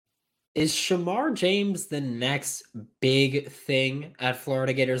Is Shemar James the next big thing at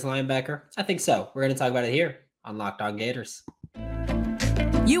Florida Gators linebacker? I think so. We're going to talk about it here on Locked On Gators.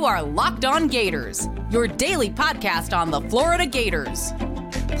 You are Locked On Gators, your daily podcast on the Florida Gators.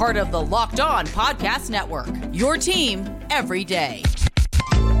 Part of the Locked On Podcast Network, your team every day.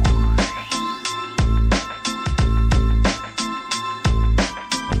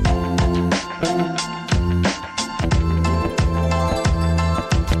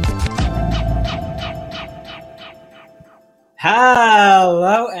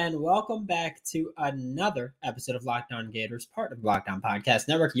 Hello and welcome back to another episode of Locked On Gators, part of the Locked On Podcast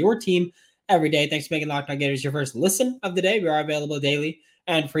Network, your team every day. Thanks for making Locked On Gators your first listen of the day. We are available daily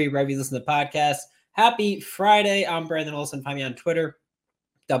and free wherever you listen to the podcast. Happy Friday. I'm Brandon Olson. Find me on Twitter,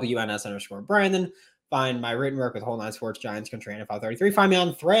 WNS_Brandon. Find my written work with Whole Nine Sports, Giants Country, NFL 33. Find me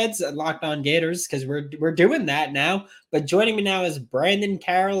on Threads at Locked On Gators because we're doing that now. But joining me now is Brandon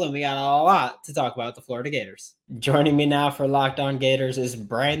Carroll, and we got a lot to talk about the Florida Gators. Joining me now for Locked On Gators is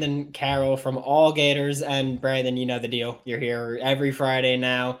Brandon Carroll from All Gators. And Brandon, you know the deal. You're here every Friday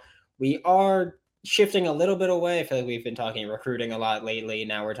now. We are shifting a little bit away. I feel like we've been talking recruiting a lot lately.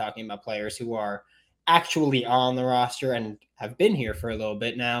 Now we're talking about players who are actually on the roster and have been here for a little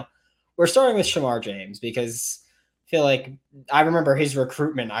bit now. We're starting with Shemar James because I feel like I remember his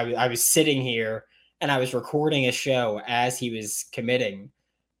recruitment. I was sitting here and I was recording a show as he was committing.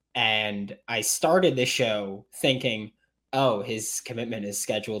 And I started the show thinking, oh, his commitment is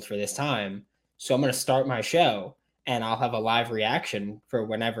scheduled for this time. So I'm going to start my show and I'll have a live reaction for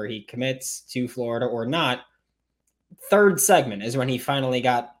whenever he commits to Florida or not. Third segment is when he finally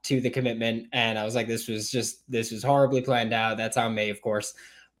got to the commitment. And I was like, this was horribly planned out. That's on me, of course.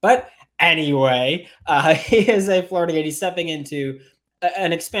 But anyway, he is a Florida Gator. He's stepping into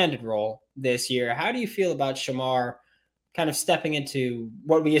an expanded role this year. How do you feel about Shemar kind of stepping into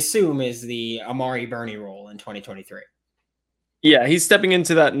what we assume is the Amari Burney role in 2023? Yeah, he's stepping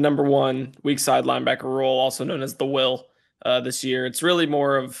into that number one weak side linebacker role, also known as the Will, this year. It's really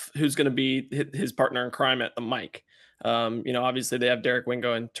more of who's going to be his partner in crime at the mic. Obviously they have Derek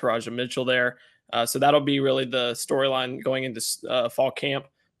Wingo and Taraja Mitchell there. So that'll be really the storyline going into fall camp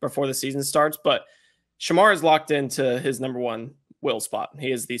before the season starts. But Shemar is locked into his number one Will spot.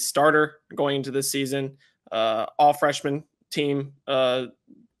 He is the starter going into this season. All freshman team kind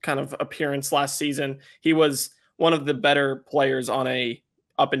of appearance last season. He was one of the better players on a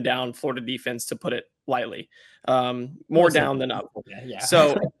up and down Florida defense, to put it lightly. More down than up. Yeah.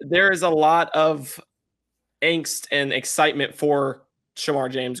 So there is a lot of angst and excitement for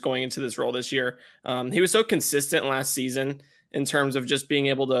Shemar James going into this role this year. He was so consistent last season in terms of just being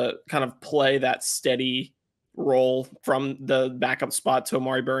able to kind of play that steady role from the backup spot to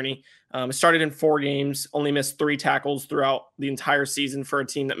Amari Burney. Started in 4 games, only missed 3 tackles throughout the entire season for a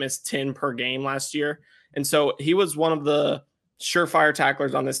team that missed 10 per game last year. And so he was one of the surefire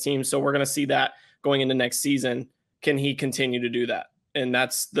tacklers on this team. So we're going to see that going into next season. Can he continue to do that? And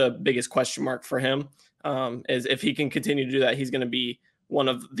that's the biggest question mark for him, is if he can continue to do that, he's going to be one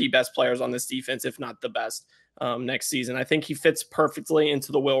of the best players on this defense, if not the best, next season. I think he fits perfectly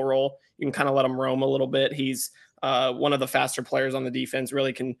into the Will role. You can kind of let him roam a little bit. He's one of the faster players on the defense,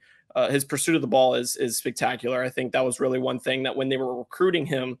 really can his pursuit of the ball is spectacular. I think that was really one thing that when they were recruiting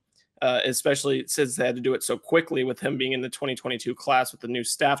him, especially since they had to do it so quickly with him being in the 2022 class with the new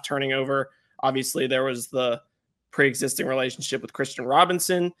staff turning over. Obviously, there was the pre-existing relationship with Christian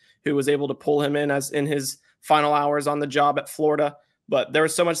Robinson, who was able to pull him in as in his final hours on the job at Florida. But there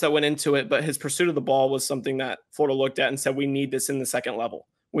was so much that went into it. But his pursuit of the ball was something that Florida looked at and said, we need this in the second level.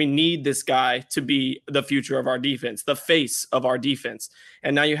 We need this guy to be the future of our defense, the face of our defense.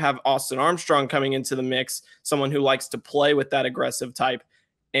 And now you have Austin Armstrong coming into the mix, someone who likes to play with that aggressive type.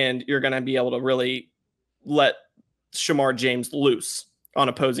 And you're going to be able to really let Shemar James loose on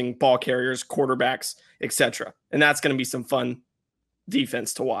opposing ball carriers, quarterbacks, etc. And that's going to be some fun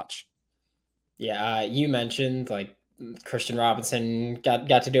defense to watch. Yeah, you mentioned like Christian Robinson got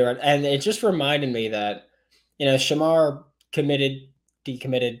to do it. And it just reminded me that, Shemar committed,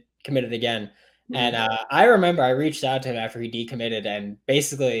 decommitted, committed again. And I remember I reached out to him after he decommitted and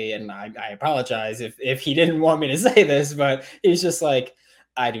basically, and I apologize if he didn't want me to say this, but he was just like,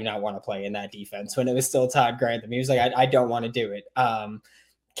 I do not want to play in that defense when it was still Todd Grantham. He was like, I don't want to do it.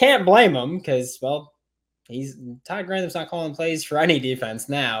 Can't blame him because, well, Todd Grantham's not calling plays for any defense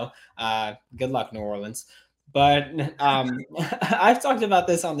now. Good luck, New Orleans. But I've talked about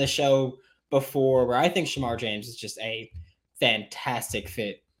this on the show before where I think Shemar James is just a fantastic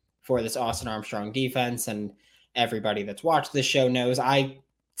fit for this Austin Armstrong defense. And everybody that's watched this show knows I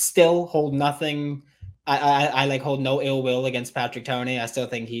still hold nothing I like hold no ill will against Patrick Toney. I still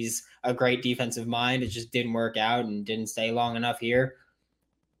think he's a great defensive mind. It just didn't work out and didn't stay long enough here.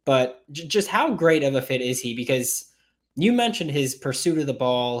 But just how great of a fit is he? Because you mentioned his pursuit of the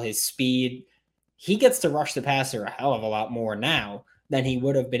ball, his speed. He gets to rush the passer a hell of a lot more now than he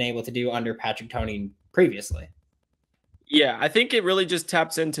would have been able to do under Patrick Toney previously. Yeah, I think it really just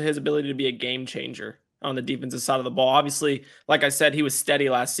taps into his ability to be a game changer on the defensive side of the ball. Obviously, like I said, he was steady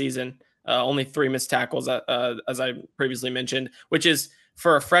last season. Only 3 missed tackles, as I previously mentioned, which is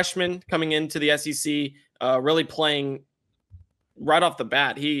for a freshman coming into the SEC, really playing right off the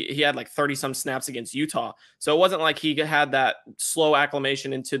bat. He had like 30 some snaps against Utah, so it wasn't like he had that slow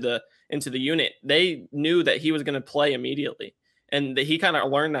acclimation into the unit. They knew that he was going to play immediately, and he kind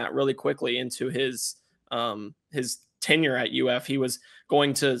of learned that really quickly into his tenure at UF. He was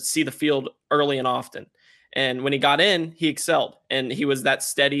going to see the field early and often. And when he got in, he excelled, and he was that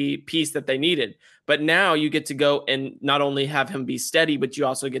steady piece that they needed. But now you get to go and not only have him be steady, but you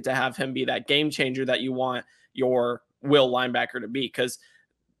also get to have him be that game changer that you want your will linebacker to be. Because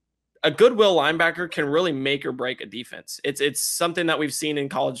a good will linebacker can really make or break a defense. It's something that we've seen in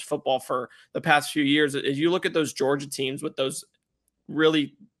college football for the past few years. If you look at those Georgia teams with those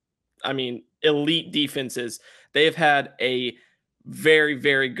really, elite defenses, they've had a very,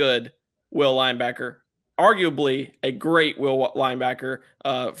 very good will linebacker, arguably a great will linebacker,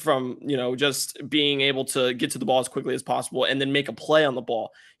 from, just being able to get to the ball as quickly as possible and then make a play on the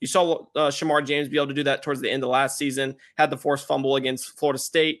ball. You saw Shemar James be able to do that towards the end of last season, had the forced fumble against Florida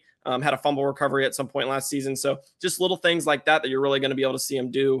State, had a fumble recovery at some point last season. So just little things like that you're really going to be able to see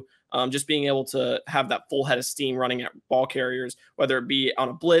him do. Just being able to have that full head of steam running at ball carriers, whether it be on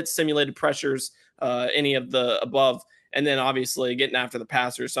a blitz, simulated pressures, any of the above. And then obviously getting after the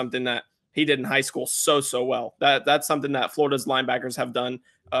passer is something that he did in high school so well. That's something that Florida's linebackers have done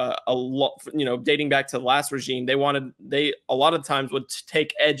a lot, dating back to the last regime. They a lot of times would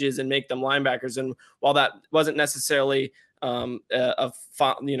take edges and make them linebackers. And while that wasn't necessarily able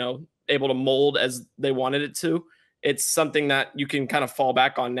to mold as they wanted it to, it's something that you can kind of fall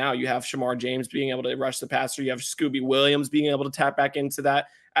back on now. You have Shemar James being able to rush the passer. You have Scooby Williams being able to tap back into that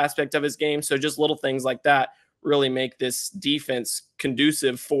aspect of his game. So just little things like that really make this defense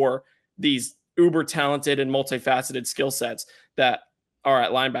conducive for these uber talented and multifaceted skill sets that are at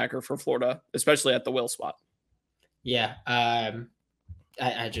linebacker for Florida, especially at the will spot. Yeah. I'm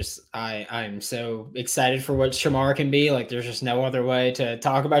so excited for what Shemar can be. Like, there's just no other way to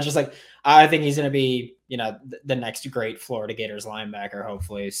talk about. Just like, I think he's going to be, the next great Florida Gators linebacker,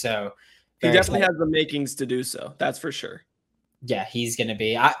 hopefully. So he definitely has the makings to do so. That's for sure. Yeah, he's going to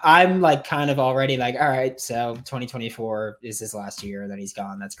be. I'm like kind of already like, all right, so 2024 is his last year. Then he's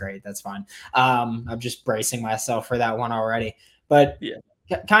gone. That's great. That's fine. I'm just bracing myself for that one already. But yeah,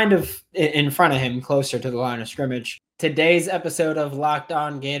 kind of in front of him, closer to the line of scrimmage. Today's episode of Locked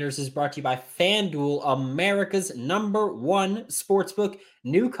On Gators is brought to you by FanDuel, America's #1 sportsbook.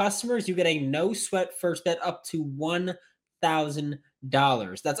 New customers, you get a no-sweat first bet up to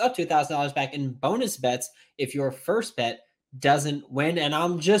 $1,000. That's up to $1,000 back in bonus bets if your first bet doesn't win. And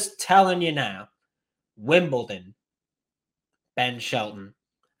I'm just telling you now, Wimbledon, Ben Shelton,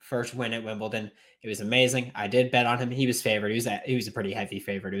 first win at Wimbledon. It was amazing. I did bet on him. He was favored. He was a pretty heavy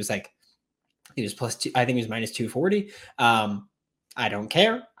favorite. It was like, he was +2. I think he was -240. I don't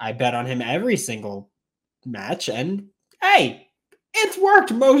care. I bet on him every single match, and hey, it's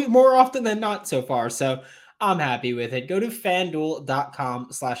worked more often than not so far. So I'm happy with it. Go to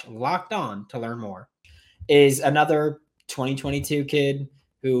FanDuel.com/lockedon to learn more. Is another 2022 kid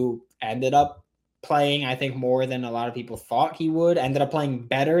who ended up playing, I think, more than a lot of people thought he would. Ended up playing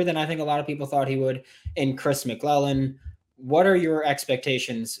better than I think a lot of people thought he would. In Chris McClellan. What are your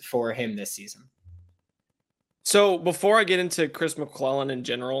expectations for him this season? So before I get into Chris McClellan in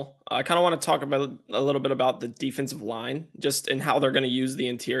general, I kind of want to talk about a little bit about the defensive line, just in how they're going to use the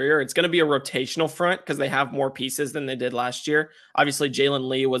interior. It's going to be a rotational front because they have more pieces than they did last year. Obviously, Jalen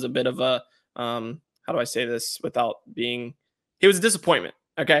Lee was a bit of a, how do I say this without being, he was a disappointment.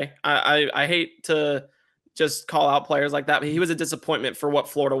 Okay. I hate to just call out players like that, but he was a disappointment for what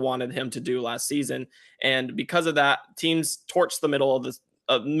Florida wanted him to do last season. And because of that, teams torched the middle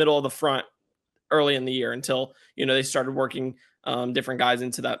of the front early in the year until, they started working different guys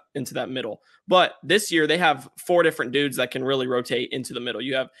into that middle. But this year they have 4 different dudes that can really rotate into the middle.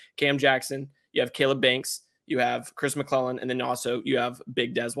 You have Cam Jackson, you have Caleb Banks, you have Chris McClellan, and then also you have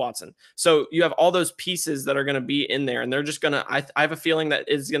Big Des Watson. So you have all those pieces that are going to be in there, and they're just going to, I have a feeling that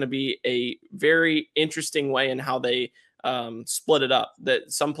is going to be a very interesting way in how they split it up,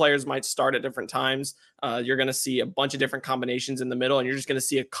 that some players might start at different times. You're going to see a bunch of different combinations in the middle, and you're just going to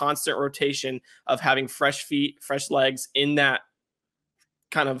see a constant rotation of having fresh feet, fresh legs in that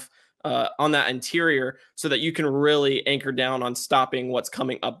kind of on that interior, so that you can really anchor down on stopping what's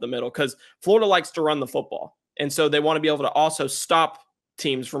coming up the middle, because Florida likes to run the football. And so they want to be able to also stop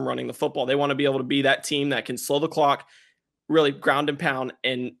teams from running the football. They want to be able to be that team that can slow the clock, really ground and pound,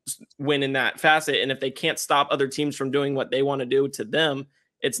 and win in that facet. And if they can't stop other teams from doing what they want to do to them,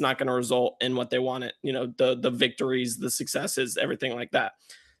 it's not going to result in what they want it, the victories, the successes, everything like that.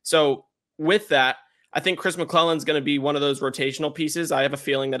 So with that, I think Chris McClellan's going to be one of those rotational pieces. I have a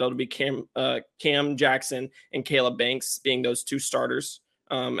feeling that it'll be Cam Jackson and Caleb Banks being those two starters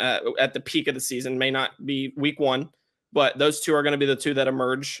at the peak of the season. May not be week one, but those two are going to be the two that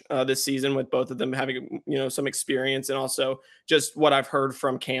emerge this season, with both of them having, some experience and also just what I've heard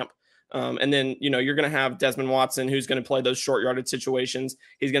from camp. And then, you're going to have Desmond Watson, who's going to play those short yardage situations.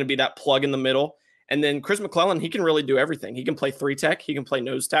 He's going to be that plug in the middle. And then Chris McClellan, he can really do everything. He can play 3-tech. He can play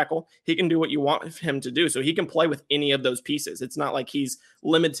nose tackle. He can do what you want him to do. So he can play with any of those pieces. It's not like he's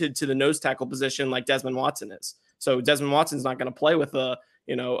limited to the nose tackle position like Desmond Watson is. So Desmond Watson's not going to play with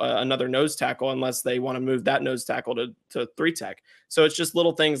another nose tackle unless they want to move that nose tackle to 3-tech. So it's just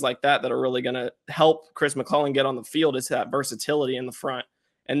little things like that are really going to help Chris McClellan get on the field, is that versatility in the front.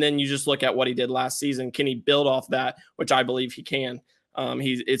 And then you just look at what he did last season. Can he build off that? Which I believe he can.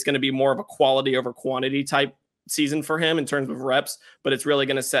 It's going to be more of a quality over quantity type season for him in terms of reps, but it's really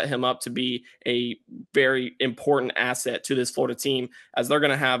going to set him up to be a very important asset to this Florida team, as they're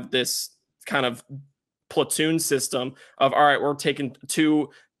going to have this kind of platoon system of, all right, we're taking two,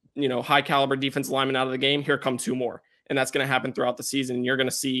 high caliber defensive linemen out of the game. Here come two more. And that's going to happen throughout the season. And you're going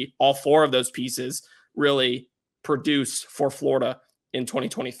to see all four of those pieces really produce for Florida in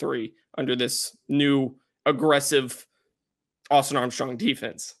 2023 under this new aggressive Austin Armstrong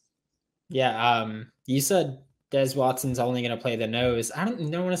defense. Yeah. You said Des Watson's only going to play the nose. I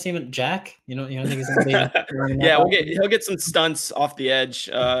don't want to see him at Jack. You don't think he's going to be? Yeah, he'll get some stunts off the edge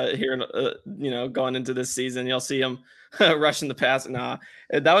here. Going into this season, you'll see him rushing the pass. Nah,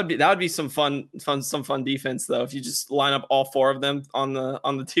 that would be some fun defense though. If you just line up all four of them on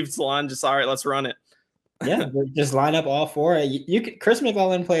the defensive line, just all right, let's run it. Yeah, just line up all four. You could, Chris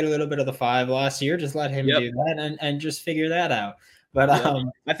McClellan played a little bit of the 5 last year. Just let him do that and just figure that out. But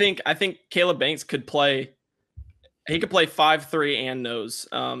I think Caleb Banks could play. He could play 5-3 and nose,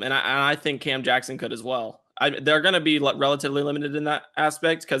 and I think Cam Jackson could as well. They're going to be relatively limited in that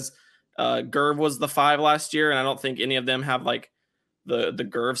aspect because Gerv was the 5 last year, and I don't think any of them have like the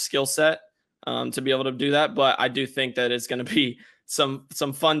Gerv skill set to be able to do that. But I do think that it's going to be some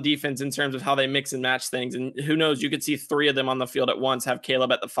fun defense in terms of how they mix and match things. And who knows, you could see 3 of them on the field at once, have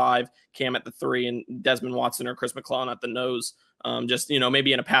Caleb at the 5, Cam at the 3, and Desmond Watson or Chris McClellan at the nose.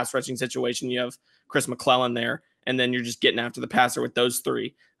 Maybe in a pass rushing situation, you have Chris McClellan there, and then you're just getting after the passer with those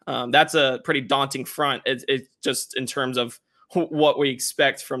 3. That's a pretty daunting front. It's just in terms of what we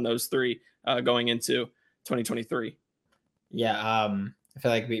expect from those 3 going into 2023. Yeah. I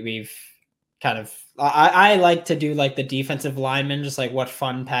feel like we've kind of, I like to do like the defensive linemen, just like what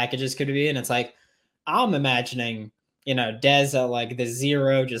fun packages could be. And it's like, I'm imagining, Dez at like the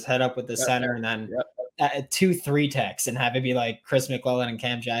 0, just head up with the center, and then 2 3-techs, and have it be like Chris McClellan and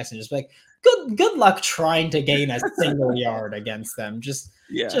Cam Jackson, just like, good luck trying to gain a single yard against them. Just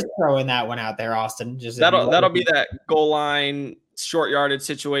throwing that one out there, Austin. That'll be that goal line short yardage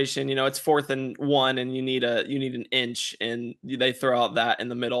situation. It's 4th and 1, and you need an inch, and they throw out that in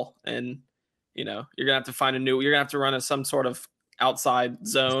the middle, and you're gonna have to you're gonna have to run some sort of outside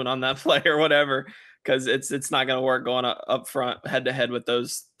zone on that play or whatever, because it's not gonna work going up front head to head with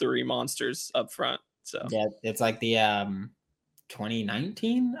those 3 monsters up front. So yeah, it's like the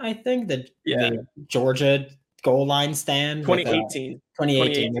 2019, I think, the Georgia goal line stand. 2018.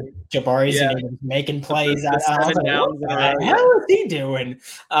 Jabari's making plays. What the hell is he doing?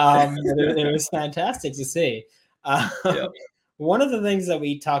 It was fantastic to see. One of the things that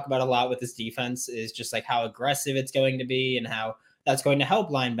we talk about a lot with this defense is just like how aggressive it's going to be, and how that's going to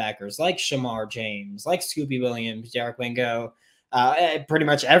help linebackers like Shemar James, like Scooby Williams, Derek Wingo, pretty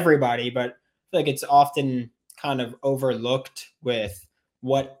much everybody. But I feel like it's often kind of overlooked with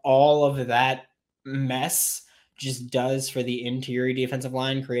what all of that mess just does for the interior defensive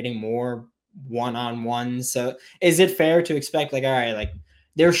line, creating more one-on-ones. So is it fair to expect, like, all right, like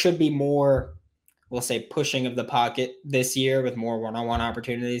there should be more, we'll say, pushing of the pocket this year with more one-on-one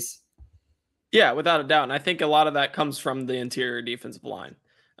opportunities? Yeah, without a doubt. And I think a lot of that comes from the interior defensive line.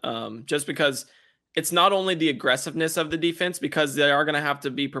 Just because it's not only the aggressiveness of the defense, because they are going to have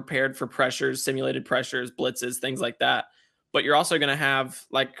to be prepared for pressures, simulated pressures, blitzes, things like that. But you're also going to have,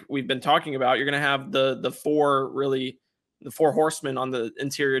 like we've been talking about, you're going to have the four horsemen on the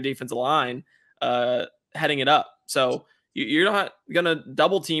interior defensive line heading it up. So you're not going to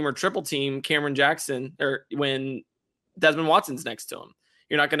double team or triple team Cameron Jackson or when Desmond Watson's next to him.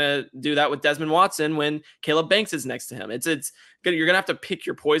 You're not going to do that with Desmond Watson when Caleb Banks is next to him. You're going to have to pick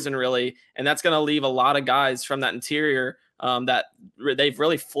your poison, really, and that's going to leave a lot of guys from that interior that they've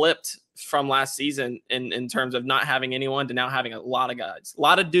really flipped from last season in terms of not having anyone to now having a lot of guys. A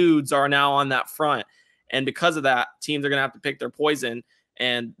lot of dudes are now on that front, and because of that, teams are going to have to pick their poison,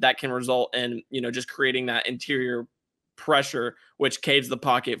 and that can result in just creating that interior pressure, which caves the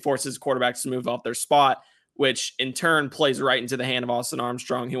pocket, forces quarterbacks to move off their spot, which in turn plays right into the hand of Austin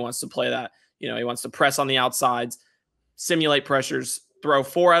Armstrong. He wants to play that. He wants to press on the outsides, simulate pressures, throw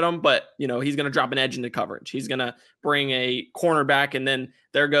four at him, but, he's going to drop an edge into coverage. He's going to bring a cornerback, and then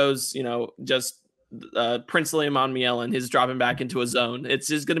there goes, just Prince Liam Mielen, his dropping back into a zone. It's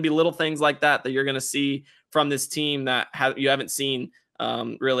just going to be little things like that you're going to see from this team that you haven't seen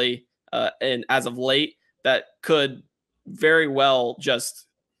really and as of late, that could very well just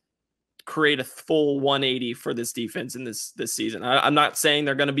create a full 180 for this defense in this season. I'm not saying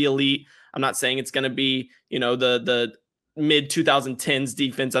they're going to be elite. I'm not saying it's going to be, the mid 2010s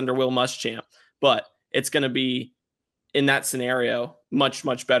defense under Will Muschamp, but it's going to be in that scenario much,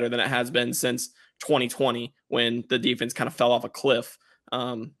 much better than it has been since 2020 when the defense kind of fell off a cliff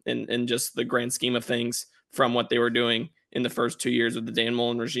in just the grand scheme of things from what they were doing in the first 2 years of the Dan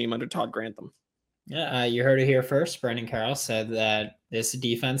Mullen regime under Todd Grantham. Yeah, you heard it here first. Brandon Carroll said that this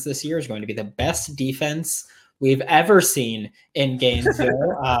defense this year is going to be the best defense we've ever seen in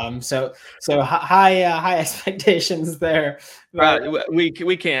Gainesville. So high expectations there.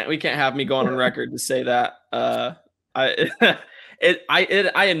 We can't have me going on record to say that. I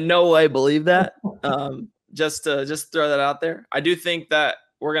in no way believe that. Just throw that out there. I do think that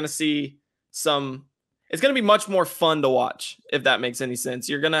we're gonna see some. It's gonna be much more fun to watch, if that makes any sense.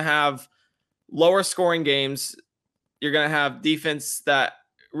 You're gonna have lower scoring games. You're going to have defense that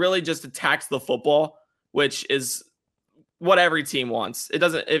really just attacks the football, which is what every team wants. It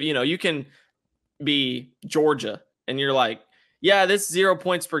doesn't, you can be Georgia and you're like, yeah, this 0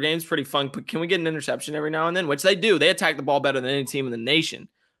 points per game is pretty fun, but can we get an interception every now and then? Which they do. They attack the ball better than any team in the nation,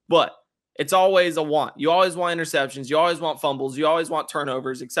 but it's always a want. You always want interceptions. You always want fumbles. You always want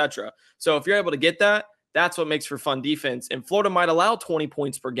turnovers, etc. So if you're able to get that, that's what makes for fun defense. And Florida might allow 20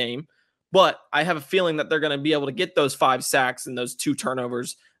 points per game, but I have a feeling that they're going to be able to get those 5 sacks and those 2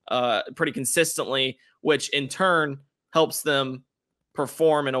 turnovers pretty consistently, which in turn helps them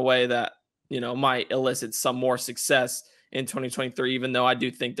perform in a way that, might elicit some more success in 2023, even though I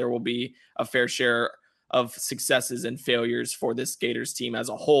do think there will be a fair share of successes and failures for this Gators team as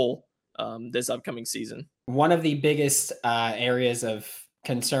a whole this upcoming season. One of the biggest areas of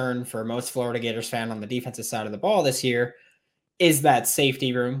concern for most Florida Gators fan on the defensive side of the ball this year is that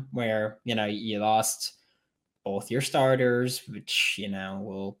safety room where, you lost both your starters, which,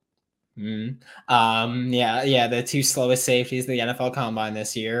 will, the 2 slowest safeties of the NFL Combine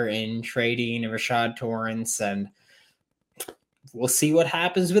this year in Trading and Rashad Torrance, and we'll see what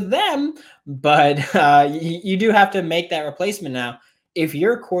happens with them. But you do have to make that replacement now. If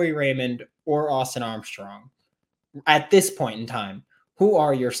you're Corey Raymond or Austin Armstrong, at this point in time, who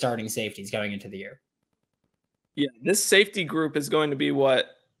are your starting safeties going into the year? Yeah, this safety group is going to be what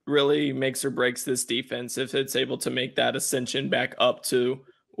really makes or breaks this defense if it's able to make that ascension back up to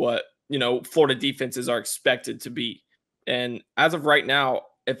what, Florida defenses are expected to be. And as of right now,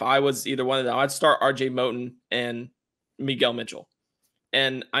 if I was either one of them, I'd start RJ Moten and Miguel Mitchell.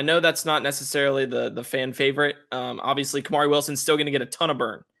 And I know that's not necessarily the fan favorite. Obviously, Kamari Wilson's still going to get a ton of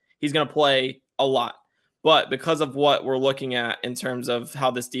burn. He's going to play a lot. But because of what we're looking at in terms of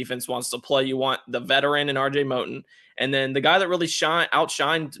how this defense wants to play, you want the veteran in RJ Moten. And then the guy that really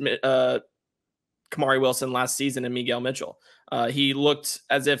outshined Kamari Wilson last season in Miguel Mitchell. He looked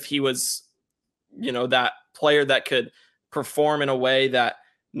as if he was, that player that could perform in a way that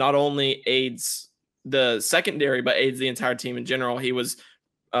not only aids the secondary, but aids the entire team in general. He was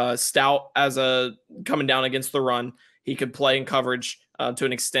stout as coming down against the run. He could play in coverage to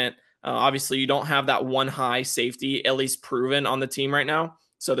an extent. Obviously, you don't have that one high safety, at least proven on the team right now.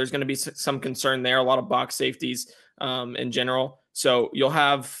 So there's going to be some concern there, a lot of box safeties in general. So you'll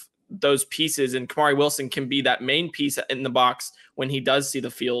have those pieces, and Kamari Wilson can be that main piece in the box when he does see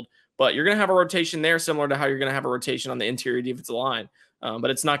the field. But you're going to have a rotation there similar to how you're going to have a rotation on the interior defensive line. But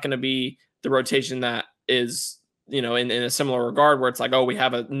it's not going to be the rotation that is, in a similar regard where it's like, oh, we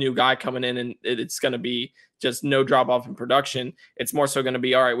have a new guy coming in and it's going to be just no drop off in production. It's more so going to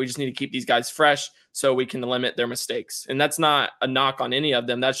be, all right, we just need to keep these guys fresh so we can limit their mistakes. And that's not a knock on any of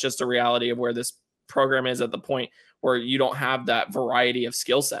them. That's just a reality of where this program is at the point where you don't have that variety of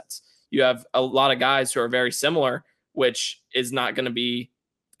skill sets. You have a lot of guys who are very similar, which is not going to be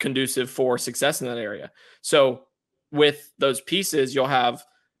conducive for success in that area. So with those pieces, you'll have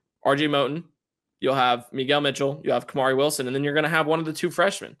RJ Moten, you'll have Miguel Mitchell, you'll have Kamari Wilson, and then you're going to have one of the two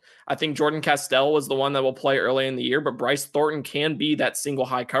freshmen. I think Jordan Castell was the one that will play early in the year, but Bryce Thornton can be that single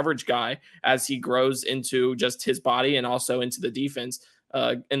high coverage guy as he grows into just his body and also into the defense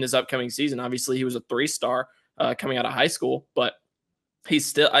in this upcoming season. Obviously, he was a 3-star coming out of high school, but he's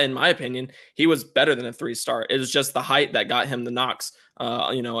still, in my opinion, he was better than a 3-star. It was just the height that got him the knocks,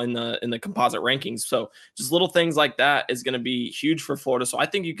 in the composite rankings. So just little things like that is going to be huge for Florida. So I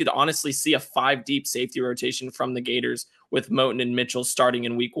think you could honestly see a 5-deep safety rotation from the Gators with Moten and Mitchell starting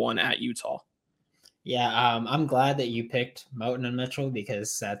in week 1 at Utah. Yeah, I'm glad that you picked Moten and Mitchell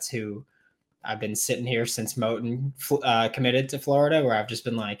because that's who I've been sitting here since Moten committed to Florida, where I've just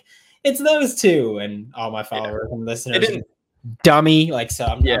been like, it's those two, and all my followers and listeners. Dummy, like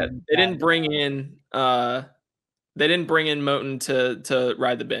so. They didn't bring in Moten to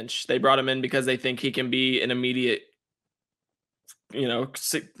ride the bench. They brought him in because they think he can be an immediate,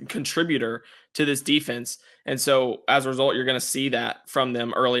 contributor to this defense. And so as a result, you're going to see that from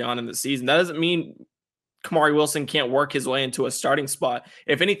them early on in the season. That doesn't mean Kamari Wilson can't work his way into a starting spot.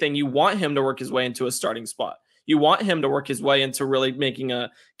 If anything, you want him to work his way into a starting spot. You want him to work his way into really making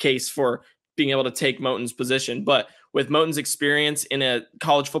a case for being able to take Moten's position. But with Moten's experience in a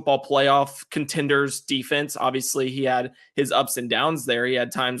college football playoff contenders defense, obviously he had his ups and downs there. He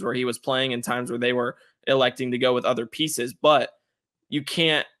had times where he was playing and times where they were electing to go with other pieces. But you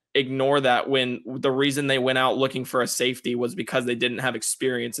can't ignore that when the reason they went out looking for a safety was because they didn't have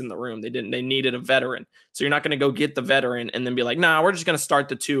experience in the room. They needed a veteran. So you're not going to go get the veteran and then be like, nah, we're just going to start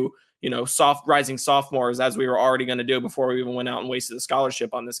the two, rising sophomores as we were already going to do before we even went out and wasted a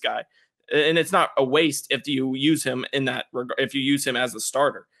scholarship on this guy. And it's not a waste if you use him in that regard, if you use him as a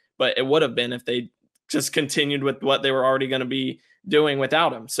starter, but it would have been if they just continued with what they were already going to be doing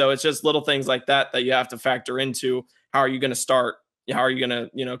without him. So it's just little things like that you have to factor into. How are you going to start? How are you going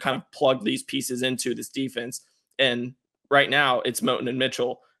to, kind of plug these pieces into this defense? And right now it's Moten and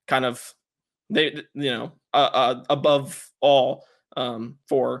Mitchell kind of, above all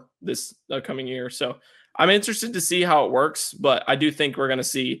for this upcoming year. So I'm interested to see how it works, but I do think we're going to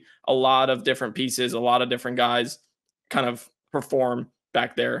see a lot of different pieces, a lot of different guys kind of perform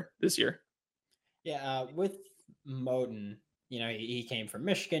back there this year. Yeah, with Moten, he came from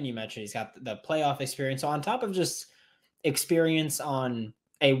Michigan. You mentioned he's got the playoff experience. So on top of just experience on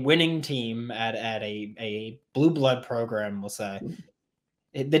a winning team at a blue blood program, we'll say,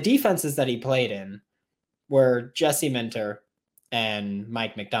 the defenses that he played in were Jesse Minter and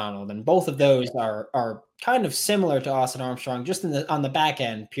Mike McDonald, and both of those are kind of similar to Austin Armstrong, just on the back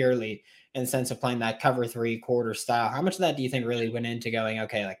end, purely in the sense of playing that cover 3 quarter style. How much of that do you think really went into going,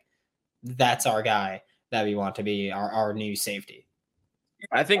 okay, like that's our guy that we want to be our new safety?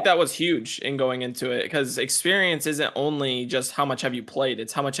 I think that was huge in going into it because experience isn't only just how much have you played,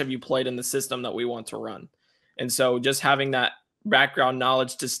 it's how much have you played in the system that we want to run. And so just having that background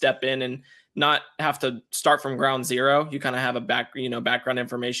knowledge to step in and not have to start from ground zero. You kind of have a background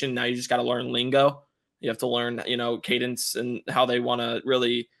information. Now you just got to learn lingo. You have to learn, cadence and how they want to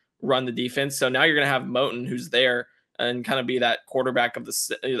really run the defense. So now you're going to have Moten who's there and kind of be that quarterback of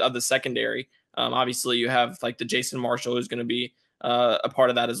the secondary. Obviously you have like the Jason Marshall who's going to be a part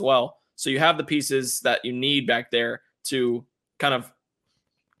of that as well. So you have the pieces that you need back there to kind of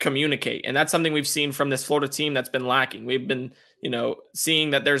communicate. And that's something we've seen from this Florida team that's been lacking. We've been, seeing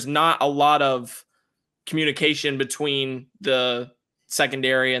that there's not a lot of communication between the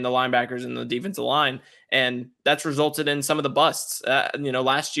secondary and the linebackers and the defensive line. And that's resulted in some of the busts.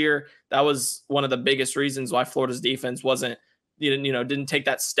 Last year, that was one of the biggest reasons why Florida's defense didn't take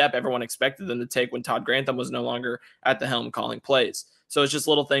that step everyone expected them to take when Todd Grantham was no longer at the helm calling plays. So it's just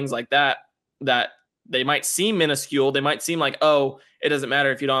little things like that they might seem minuscule. They might seem like, oh, it doesn't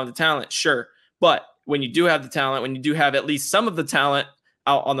matter if you don't have the talent. Sure. But when you do have the talent, when you do have at least some of the talent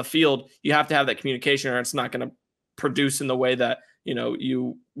out on the field, you have to have that communication or it's not going to produce in the way that,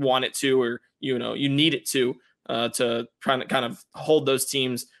 you want it to, or, you need it to kind of hold those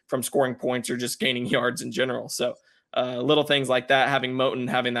teams from scoring points or just gaining yards in general. So little things like that, having Moten,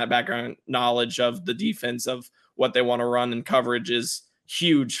 having that background knowledge of the defense, of what they want to run and coverage is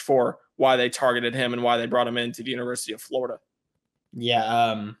huge for why they targeted him and why they brought him into the University of Florida.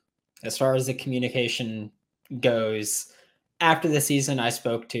 Yeah. As far as the communication goes, after the season, I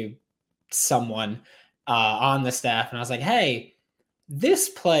spoke to someone on the staff, and I was like, hey, this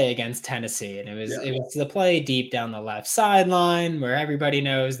play against Tennessee, and it was the play deep down the left sideline where everybody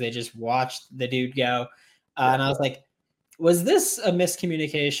knows they just watched the dude go. And I was like, was this a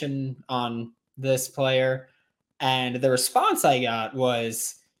miscommunication on this player? And the response I got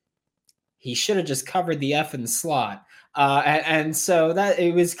was, he should have just covered the F in the slot. And so that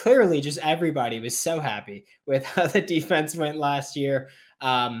it was clearly just everybody was so happy with how the defense went last year.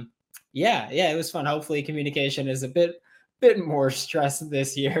 Yeah, it was fun. Hopefully communication is a bit more stress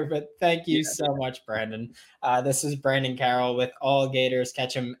this year, but thank you so much, Brandon. This is Brandon Carroll with All Gators.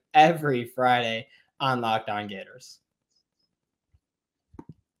 Catch him every Friday on Locked On Gators.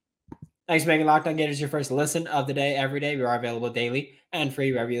 Thanks for making Locked On Gators your first listen of the day every day. We are available daily and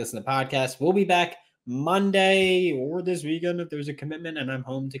free wherever you listen to the podcast. We'll be back Monday or this weekend if there's a commitment and I'm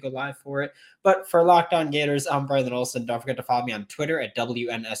home to go live for it. But for Locked On Gators, I'm Brandon Olson. Don't forget to follow me on Twitter at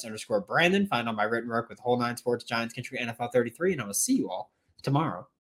WNS_Brandon. Find all my written work with Whole 9 Sports, Giants Country, NFL 33, and I will see you all tomorrow.